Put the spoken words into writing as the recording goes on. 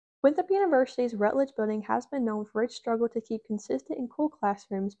Winthrop University's Rutledge building has been known for its struggle to keep consistent and cool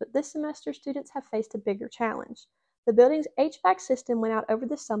classrooms, but this semester students have faced a bigger challenge. The building's HVAC system went out over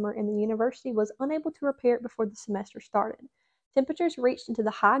the summer and the university was unable to repair it before the semester started. Temperatures reached into the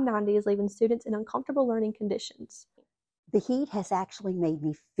high 90s, leaving students in uncomfortable learning conditions. The heat has actually made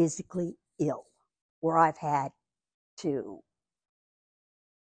me physically ill, where I've had to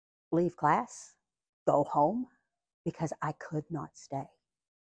leave class, go home, because I could not stay.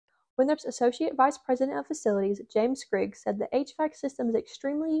 Winthrop's Associate Vice President of Facilities, James Griggs, said the HVAC system is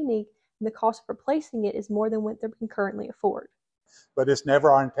extremely unique and the cost of replacing it is more than Winthrop can currently afford. But it's never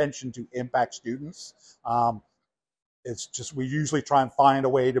our intention to impact students. It's just we usually try and find a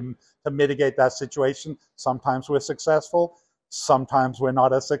way to mitigate that situation. Sometimes we're successful, sometimes we're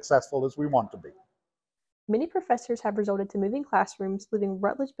not as successful as we want to be. Many professors have resorted to moving classrooms, leaving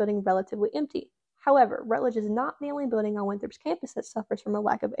Rutledge building relatively empty. However, Rutledge is not the only building on Winthrop's campus that suffers from a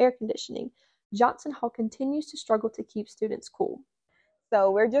lack of air conditioning. Johnson Hall continues to struggle to keep students cool.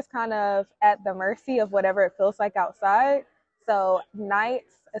 So we're just kind of at the mercy of whatever it feels like outside. So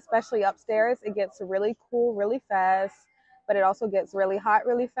nights, especially upstairs, it gets really cool really fast, but it also gets really hot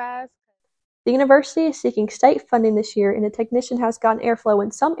really fast. The university is seeking state funding this year, and a technician has gotten airflow in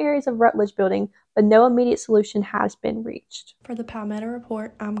some areas of Rutledge building, but no immediate solution has been reached. For the Palmetto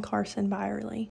Report, I'm Karson Byerly.